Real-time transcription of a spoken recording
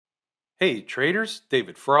Hey traders,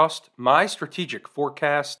 David Frost, my strategic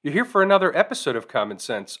forecast. You're here for another episode of Common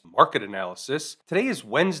Sense Market Analysis. Today is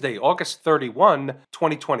Wednesday, August 31,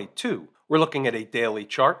 2022. We're looking at a daily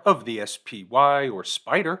chart of the SPY or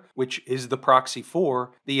Spider, which is the proxy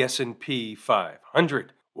for the S&P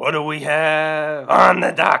 500. What do we have on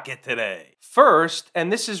the docket today? First,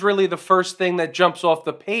 and this is really the first thing that jumps off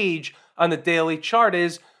the page on the daily chart,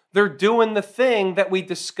 is they're doing the thing that we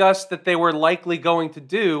discussed that they were likely going to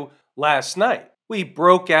do last night. We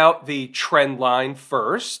broke out the trend line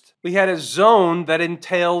first. We had a zone that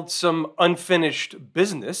entailed some unfinished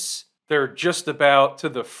business. They're just about to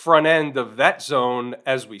the front end of that zone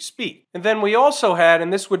as we speak. And then we also had,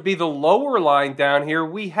 and this would be the lower line down here,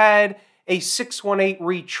 we had a 618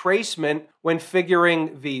 retracement when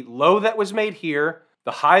figuring the low that was made here,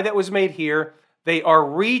 the high that was made here. They are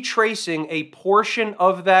retracing a portion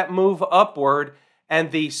of that move upward,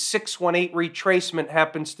 and the 618 retracement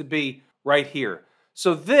happens to be right here.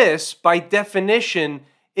 So this, by definition,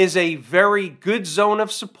 is a very good zone of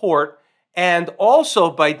support, and also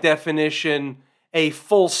by definition, a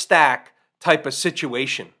full stack type of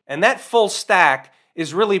situation. And that full stack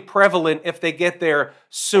is really prevalent if they get there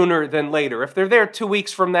sooner than later. If they're there 2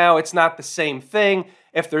 weeks from now, it's not the same thing.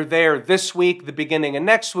 If they're there this week, the beginning of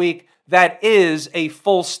next week, that is a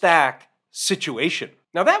full stack situation.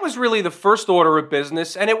 Now that was really the first order of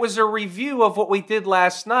business, and it was a review of what we did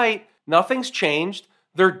last night. Nothing's changed.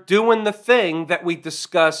 They're doing the thing that we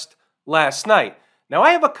discussed last night. Now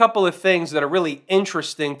I have a couple of things that are really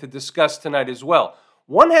interesting to discuss tonight as well.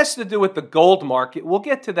 One has to do with the gold market. We'll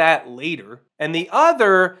get to that later. And the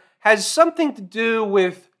other has something to do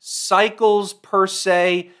with cycles per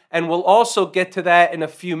se, and we'll also get to that in a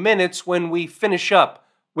few minutes when we finish up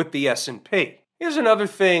with the S&P. Here's another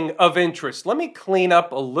thing of interest. Let me clean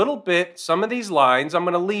up a little bit some of these lines. I'm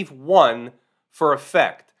going to leave one for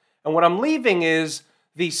effect. And what I'm leaving is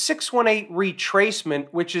the 618 retracement,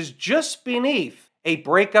 which is just beneath a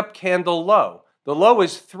breakup candle low. The low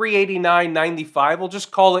is 389.95. We'll just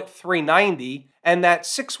call it 390. And that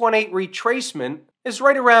 618 retracement is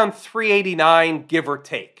right around 389, give or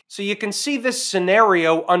take. So you can see this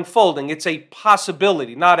scenario unfolding. It's a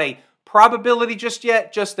possibility, not a probability just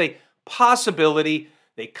yet, just a possibility.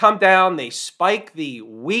 They come down, they spike the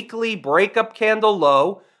weekly breakup candle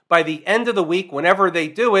low. By the end of the week, whenever they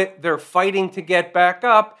do it, they're fighting to get back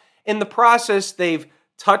up. In the process, they've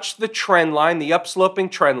touched the trend line, the upsloping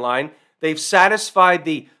trend line. They've satisfied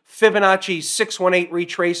the Fibonacci 618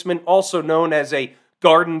 retracement, also known as a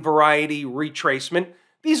garden variety retracement.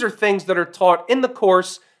 These are things that are taught in the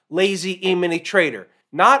course Lazy E-mini Trader.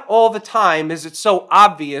 Not all the time is it so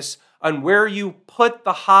obvious on where you put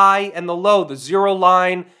the high and the low, the 0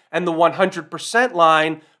 line and the 100%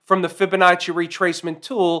 line from the Fibonacci retracement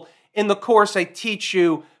tool. In the course, I teach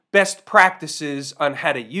you best practices on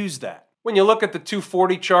how to use that. When you look at the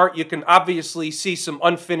 240 chart, you can obviously see some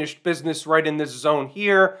unfinished business right in this zone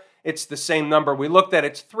here. It's the same number we looked at.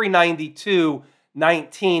 It's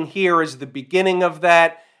 392.19 here is the beginning of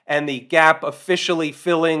that, and the gap officially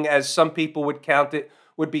filling, as some people would count it,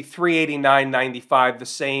 would be 389.95, the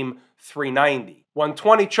same 390.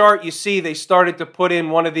 120 chart, you see they started to put in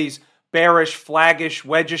one of these bearish, flaggish,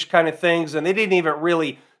 wedgish kind of things, and they didn't even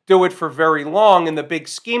really do it for very long. In the big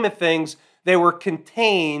scheme of things, they were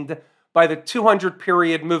contained by the 200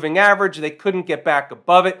 period moving average. They couldn't get back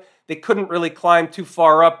above it. They couldn't really climb too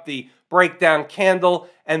far up the breakdown candle,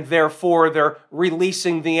 and therefore they're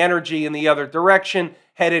releasing the energy in the other direction,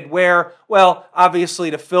 headed where? Well, obviously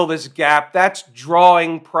to fill this gap. That's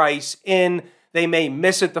drawing price in. They may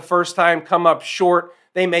miss it the first time, come up short.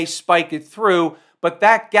 They may spike it through, but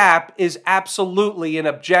that gap is absolutely an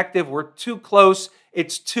objective. We're too close.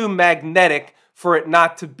 It's too magnetic for it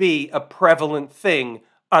not to be a prevalent thing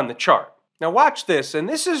on the chart. Now watch this, and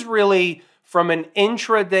this is really from an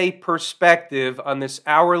intraday perspective on this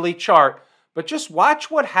hourly chart, but just watch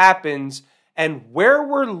what happens and where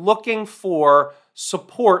we're looking for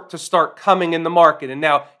support to start coming in the market. And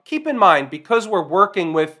now keep in mind, because we're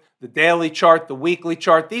working with the daily chart, the weekly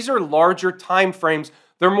chart, these are larger time frames.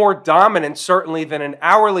 They're more dominant certainly than an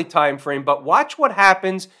hourly time frame, but watch what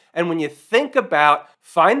happens. And when you think about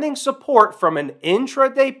finding support from an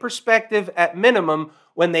intraday perspective at minimum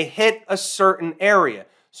when they hit a certain area.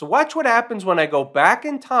 So watch what happens when I go back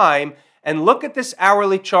in time and look at this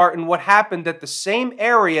hourly chart and what happened at the same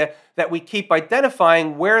area that we keep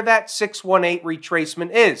identifying where that 618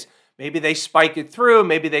 retracement is. Maybe they spike it through,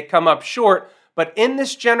 maybe they come up short, but in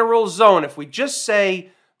this general zone, if we just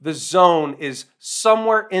say the zone is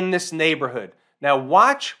somewhere in this neighborhood. Now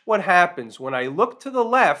watch what happens when I look to the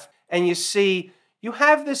left and you see you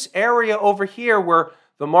have this area over here where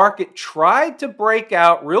the market tried to break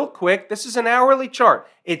out real quick. This is an hourly chart.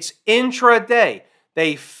 It's intraday.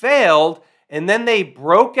 They failed, and then they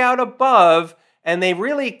broke out above, and they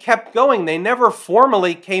really kept going. They never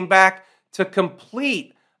formally came back to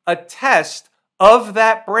complete a test of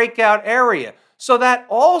that breakout area. So that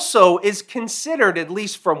also is considered, at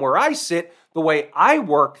least from where I sit, the way I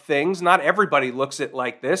work things. Not everybody looks at it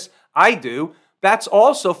like this. I do. That's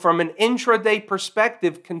also, from an intraday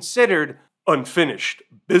perspective, considered unfinished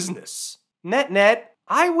business. Net,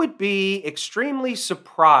 I would be extremely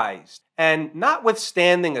surprised, and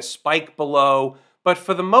notwithstanding a spike below, but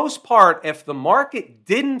for the most part, if the market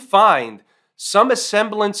didn't find some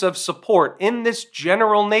semblance of support in this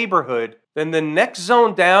general neighborhood, then the next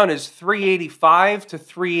zone down is 385 to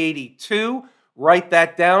 382. Write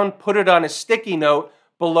that down, put it on a sticky note.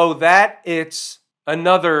 Below that, it's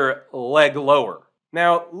another leg lower.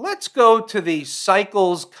 Now, let's go to the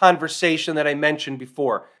cycles conversation that I mentioned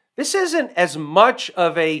before. This isn't as much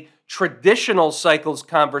of a traditional cycles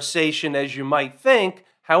conversation as you might think.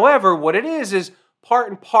 However, what it is part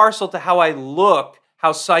and parcel to how I look,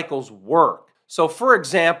 how cycles work. So, for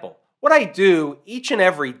example, what I do each and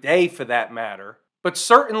every day for that matter, but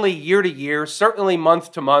certainly year to year, certainly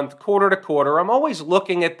month to month, quarter to quarter, I'm always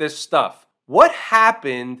looking at this stuff. What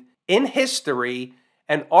happened in history,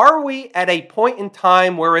 and are we at a point in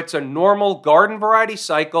time where it's a normal garden variety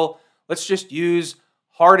cycle? Let's just use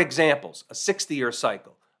hard examples, a 60-year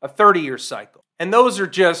cycle, a 30-year cycle. And those are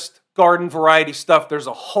just garden variety stuff. There's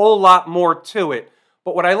a whole lot more to it.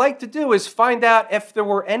 But what I like to do is find out if there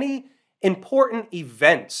were any important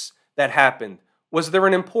events that happened. Was there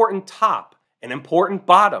an important top, an important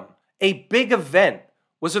bottom, a big event?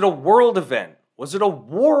 Was it a world event? Was it a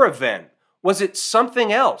war event? Was it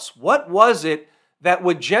something else? What was it that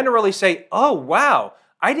would generally say, oh, wow,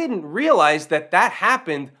 I didn't realize that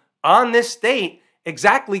happened on this date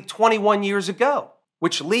exactly 21 years ago?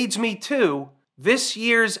 Which leads me to this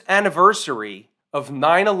year's anniversary of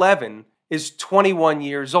 9/11 is 21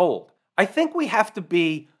 years old. I think we have to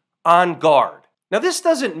be on guard. Now, this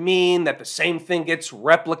doesn't mean that the same thing gets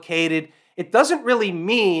replicated. It doesn't really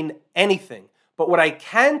mean anything. But what I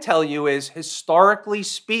can tell you is, historically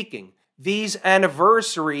speaking, these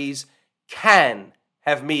anniversaries can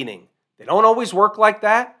have meaning. They don't always work like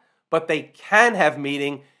that, but they can have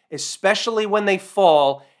meaning, especially when they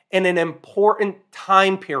fall in an important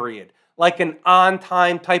time period, like an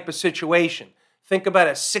on-time type of situation. Think about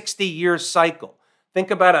a 60-year cycle.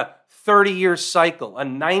 Think about a 30-year cycle, a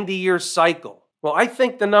 90-year cycle. Well, I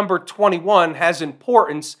think the number 21 has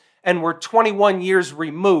importance, and we're 21 years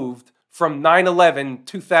removed from 9/11,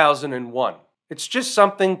 2001. It's just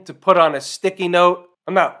something to put on a sticky note.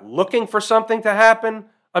 I'm not looking for something to happen.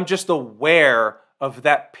 I'm just aware of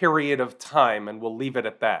that period of time, and we'll leave it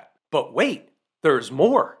at that. But wait, there's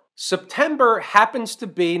more. September happens to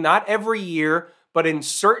be, not every year, but in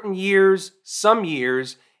certain years, some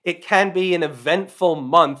years, it can be an eventful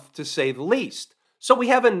month, to say the least. So we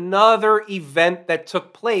have another event that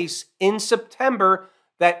took place in September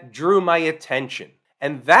that drew my attention.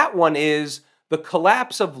 And that one is the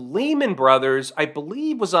collapse of Lehman Brothers, I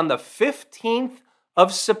believe was on the 15th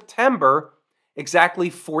of September,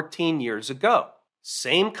 exactly 14 years ago.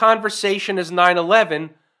 Same conversation as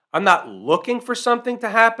 9/11. I'm not looking for something to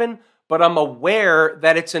happen, but I'm aware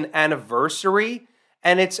that it's an anniversary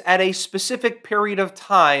and it's at a specific period of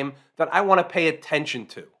time that I want to pay attention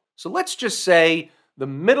to. So let's just say the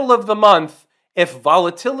middle of the month, if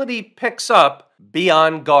volatility picks up, be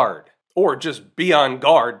on guard, or just be on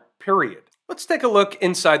guard, period. Let's take a look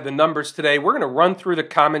inside the numbers today. We're going to run through the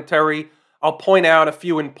commentary. I'll point out a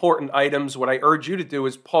few important items. What I urge you to do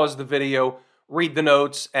is pause the video, read the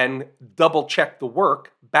notes, and double check the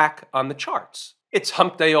work back on the charts. It's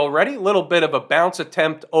hump day already, a little bit of a bounce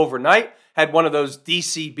attempt overnight. Had one of those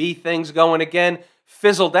DCB things going again,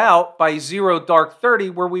 fizzled out by 0 dark 30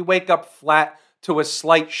 where we wake up flat to a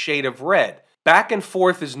slight shade of red. Back and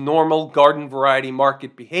forth is normal garden variety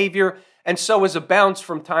market behavior, and so is a bounce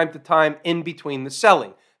from time to time in between the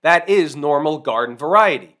selling. That is normal garden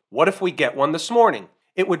variety. What if we get one this morning?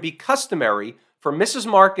 It would be customary for Mrs.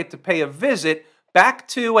 Market to pay a visit back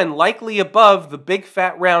to and likely above the big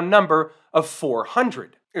fat round number of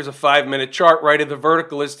 400. Here's a 5-minute chart. Right of the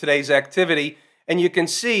vertical is today's activity, and you can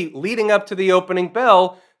see leading up to the opening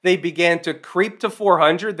bell, they began to creep to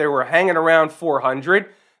 400. They were hanging around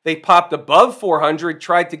 400. They popped above 400,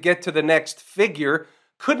 tried to get to the next figure,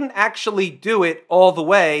 couldn't actually do it all the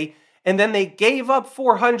way, and then they gave up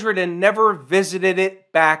 400 and never visited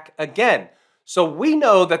it back again. So we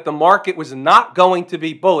know that the market was not going to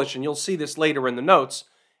be bullish, and you'll see this later in the notes,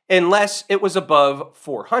 unless it was above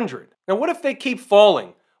 400. Now, what if they keep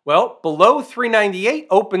falling? Well, below 398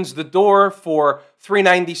 opens the door for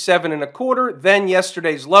 397 and a quarter, then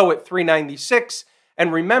yesterday's low at 396.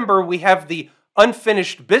 And remember, we have the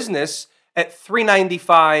unfinished business at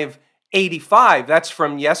 395.85. That's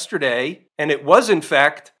from yesterday, and it was in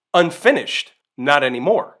fact unfinished. Not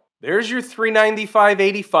anymore. There's your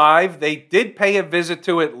 395.85. They did pay a visit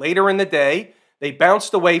to it later in the day. They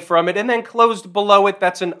bounced away from it and then closed below it.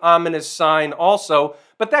 That's an ominous sign also,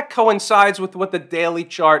 but that coincides with what the daily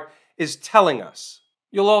chart is telling us.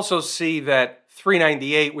 You'll also see that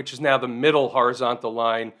 398, which is now the middle horizontal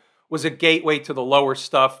line, was a gateway to the lower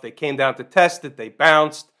stuff. They came down to test it, they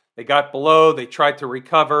bounced, they got below, they tried to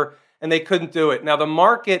recover, and they couldn't do it. Now, the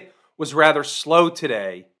market was rather slow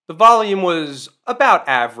today. The volume was about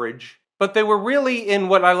average, but they were really in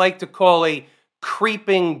what I like to call a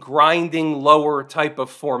creeping, grinding lower type of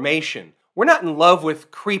formation. We're not in love with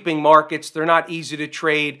creeping markets. They're not easy to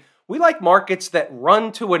trade. We like markets that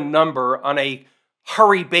run to a number on a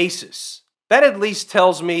hurry basis. That at least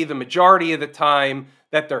tells me the majority of the time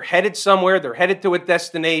that they're headed somewhere, they're headed to a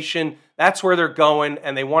destination, that's where they're going,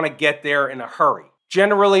 and they want to get there in a hurry.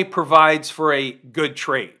 Generally provides for a good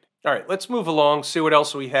trade. All right, let's move along, see what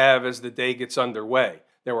else we have as the day gets underway.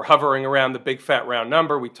 They were hovering around the big fat round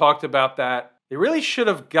number. We talked about that. They really should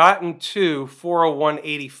have gotten to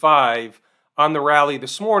 401.85 on the rally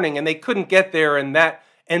this morning, and they couldn't get there, and that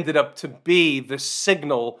ended up to be the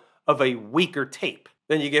signal of a weaker tape.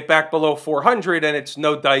 Then you get back below 400, and it's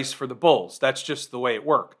no dice for the bulls. That's just the way it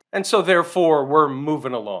worked. And so therefore, we're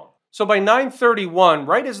moving along. So by 9:31,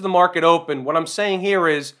 right as the market opened, what I'm saying here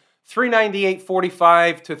is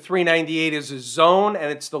 398.45 to 398 is a zone,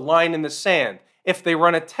 and it's the line in the sand. If they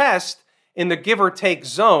run a test in the give or take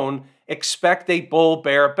zone, expect a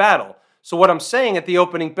bull-bear battle. So what I'm saying at the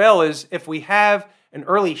opening bell is if we have an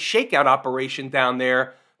early shakeout operation down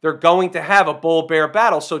there, they're going to have a bull-bear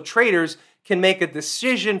battle. So traders can make a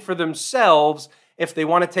decision for themselves if they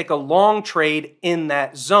want to take a long trade in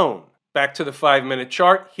that zone. Back to the 5-minute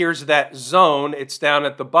chart. Here's that zone. It's down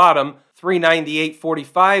at the bottom,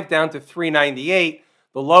 398.45 down to 398.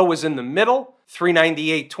 The low was in the middle,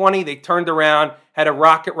 398.20. They turned around, had a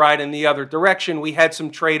rocket ride in the other direction. We had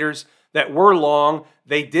some traders that were long.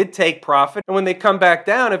 They did take profit. And when they come back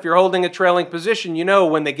down, if you're holding a trailing position, you know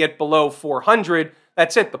when they get below 400,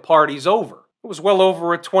 that's it. The party's over. It was well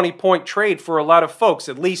over a 20-point trade for a lot of folks,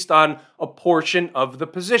 at least on a portion of the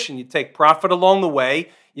position. You take profit along the way.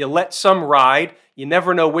 You let some ride. You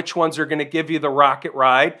never know which ones are going to give you the rocket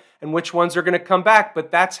ride and which ones are going to come back.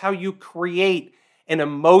 But that's how you create an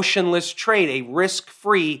emotionless trade, a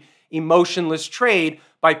risk-free, emotionless trade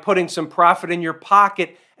by putting some profit in your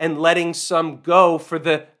pocket and letting some go for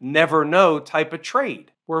the never know type of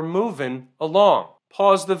trade. We're moving along.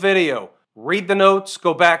 Pause the video, read the notes,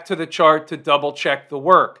 go back to the chart to double check the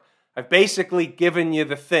work. I've basically given you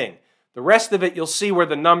the thing. The rest of it, you'll see where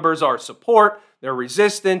the numbers are support, their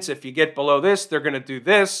resistance. If you get below this, they're going to do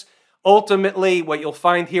this. Ultimately, what you'll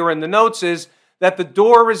find here in the notes is that the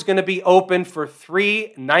door is going to be open for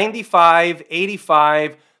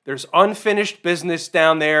 395.85. There's unfinished business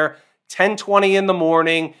down there, 10:20 in the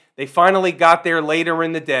morning. They finally got there later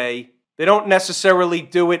in the day. They don't necessarily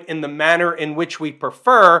do it in the manner in which we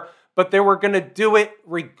prefer, but they were going to do it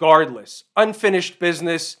regardless. Unfinished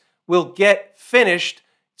business will get finished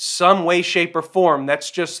some way, shape, or form. That's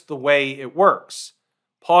just the way it works.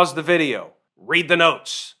 Pause the video. Read the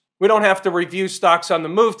notes. We don't have to review stocks on the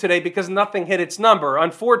move today because nothing hit its number.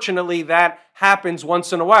 Unfortunately, that happens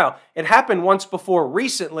once in a while. It happened once before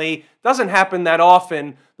recently. Doesn't happen that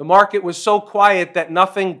often. The market was so quiet that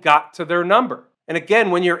nothing got to their number. And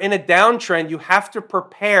again, when you're in a downtrend, you have to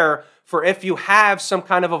prepare for if you have some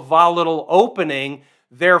kind of a volatile opening.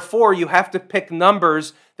 Therefore, you have to pick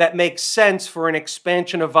numbers that make sense for an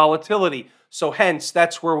expansion of volatility. So hence,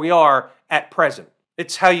 that's where we are at present.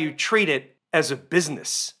 It's how you treat it as a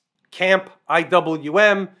business. CAMP,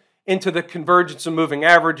 IWM, into the convergence of moving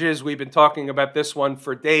averages. We've been talking about this one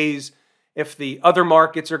for days. If the other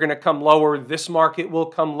markets are going to come lower, this market will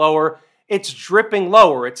come lower. It's dripping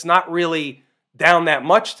lower. It's not really down that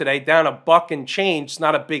much today, down $1 and change. It's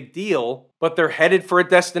not a big deal, but they're headed for a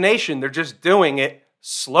destination. They're just doing it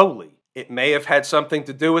slowly. It may have had something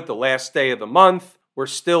to do with the last day of the month. We're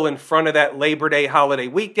still in front of that Labor Day holiday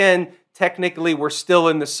weekend. Technically, we're still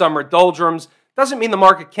in the summer doldrums. Doesn't mean the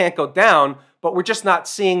market can't go down, but we're just not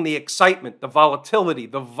seeing the excitement, the volatility,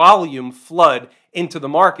 the volume flood into the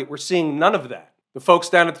market. We're seeing none of that. The folks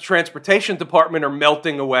down at the transportation department are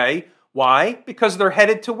melting away. Why? Because they're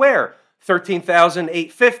headed to where?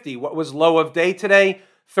 13,850. What was low of day today?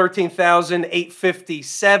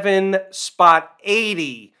 13,857, spot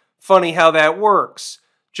 80. Funny how that works.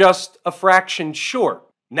 just a fraction short.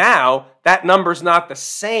 Now, that number's not the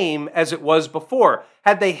same as it was before.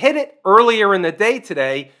 Had they hit it earlier in the day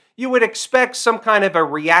today, you would expect some kind of a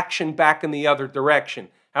reaction back in the other direction.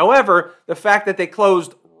 However, the fact that they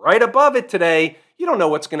closed right above it today, you don't know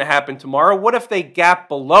what's going to happen tomorrow. What if they gap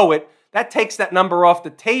below it? That takes that number off the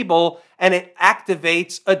table and it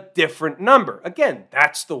activates a different number. Again,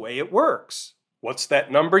 that's the way it works. What's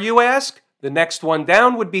that number, you ask? The next one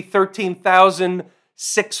down would be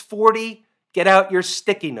 13,640. Get out your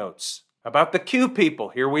sticky notes. About the Q people,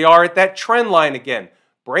 here we are at that trend line again.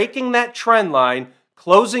 Breaking that trend line,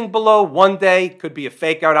 closing below 1 day, could be a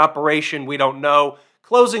fake out operation, we don't know.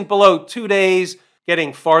 Closing below 2 days,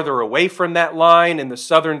 getting farther away from that line in the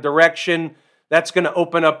southern direction, that's going to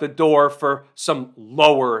open up the door for some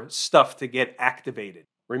lower stuff to get activated.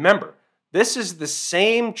 Remember, this is the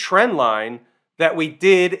same trend line that we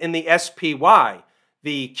did in the SPY.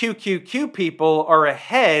 The QQQ people are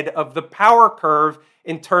ahead of the power curve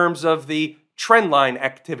in terms of the trend line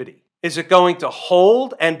activity. Is it going to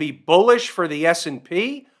hold and be bullish for the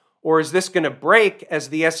S&P? Or is this going to break as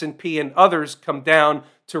the S&P and others come down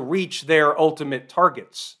to reach their ultimate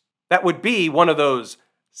targets? That would be one of those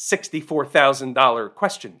 $64,000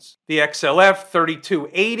 questions. The XLF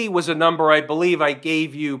 3280 was a number I believe I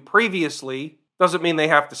gave you previously. Doesn't mean they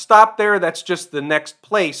have to stop there. That's just the next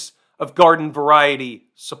place of garden variety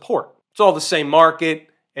support. It's all the same market.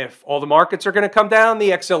 If all the markets are going to come down,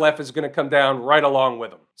 the XLF is going to come down right along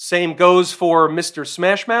with them. Same goes for Mr.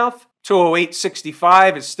 Smashmouth.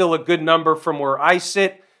 208.65 is still a good number from where I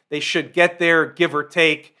sit. They should get there, give or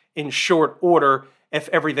take, in short order if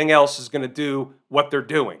everything else is going to do what they're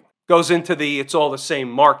doing. Goes into the it's all the same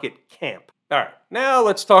market camp. All right, now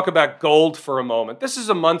let's talk about gold for a moment. This is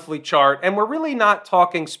a monthly chart, and we're really not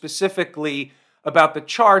talking specifically about the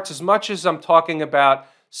charts as much as I'm talking about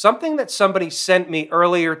something that somebody sent me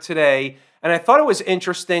earlier today, and I thought it was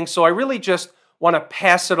interesting, so I really just want to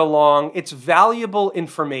pass it along. It's valuable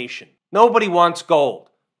information. Nobody wants gold.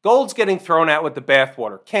 Gold's getting thrown out with the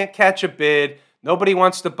bathwater. Can't catch a bid. Nobody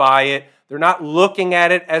wants to buy it. They're not looking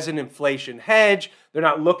at it as an inflation hedge. They're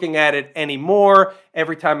not looking at it anymore.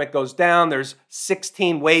 Every time it goes down, there's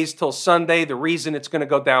 16 ways till Sunday, the reason it's going to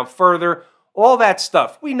go down further. All that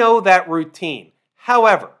stuff. We know that routine.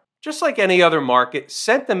 However, just like any other market,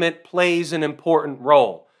 sentiment plays an important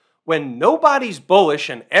role. When nobody's bullish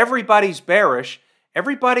and everybody's bearish,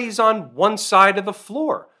 everybody's on one side of the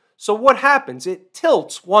floor. So what happens? It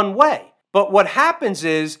tilts one way. But what happens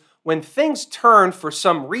is when things turn for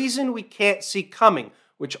some reason we can't see coming,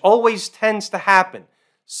 which always tends to happen,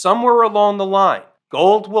 somewhere along the line,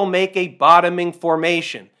 gold will make a bottoming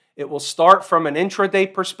formation. It will start from an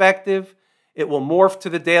intraday perspective. It will morph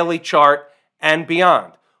to the daily chart and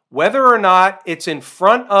beyond. Whether or not it's in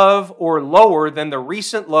front of or lower than the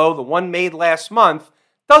recent low, the one made last month,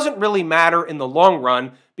 doesn't really matter in the long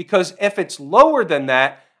run, because if it's lower than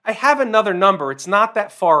that, I have another number. It's not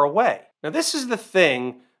that far away. Now, this is the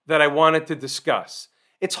thing that I wanted to discuss.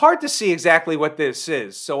 It's hard to see exactly what this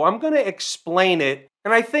is, so I'm going to explain it,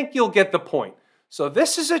 and I think you'll get the point. So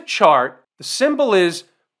this is a chart. The symbol is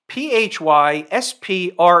PHYSPREM,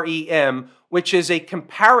 which is a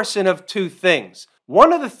comparison of two things.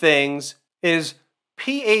 One of the things is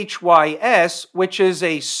PHYS, which is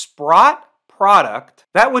a Sprott product.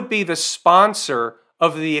 That would be the sponsor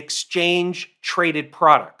of the exchange-traded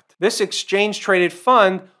product. This exchange-traded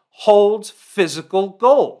fund holds physical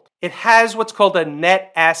gold. It has what's called a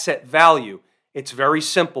net asset value. It's very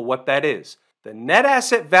simple what that is. The net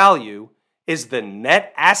asset value is the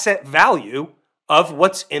net asset value of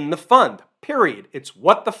what's in the fund, period. It's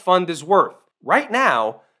what the fund is worth. Right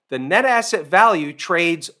now, the net asset value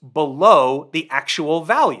trades below the actual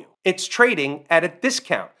value. It's trading at a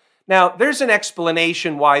discount. Now, there's an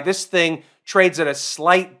explanation why this thing trades at a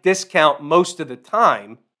slight discount most of the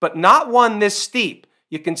time, but not one this steep.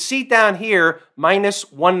 You can see down here,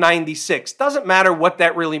 minus 196. Doesn't matter what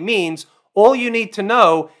that really means. All you need to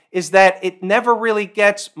know is that it never really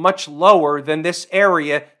gets much lower than this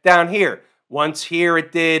area down here. Once here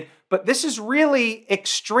it did, but this is really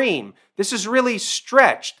extreme. This is really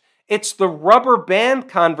stretched. It's the rubber band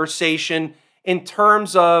conversation in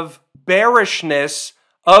terms of bearishness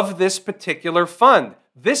of this particular fund.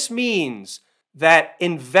 This means that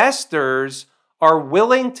investors are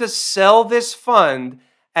willing to sell this fund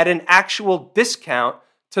at an actual discount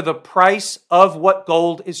to the price of what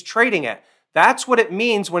gold is trading at. That's what it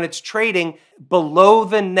means when it's trading below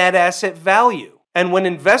the net asset value. And when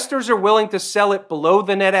investors are willing to sell it below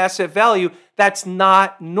the net asset value, that's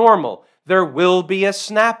not normal. There will be a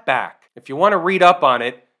snapback. If you want to read up on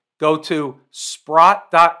it, Go to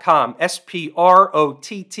Sprott.com, Sprott.com.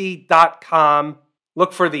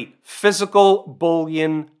 Look for the Physical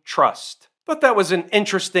Bullion Trust. But that was an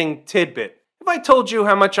interesting tidbit. If I told you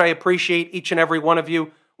how much I appreciate each and every one of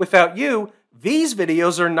you, without you, these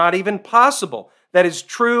videos are not even possible. That is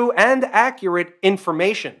true and accurate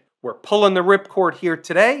information. We're pulling the ripcord here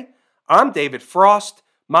today. I'm David Frost,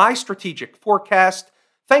 my strategic forecast.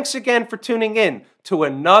 Thanks again for tuning in to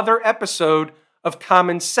another episode of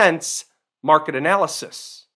Common Sense Market Analysis.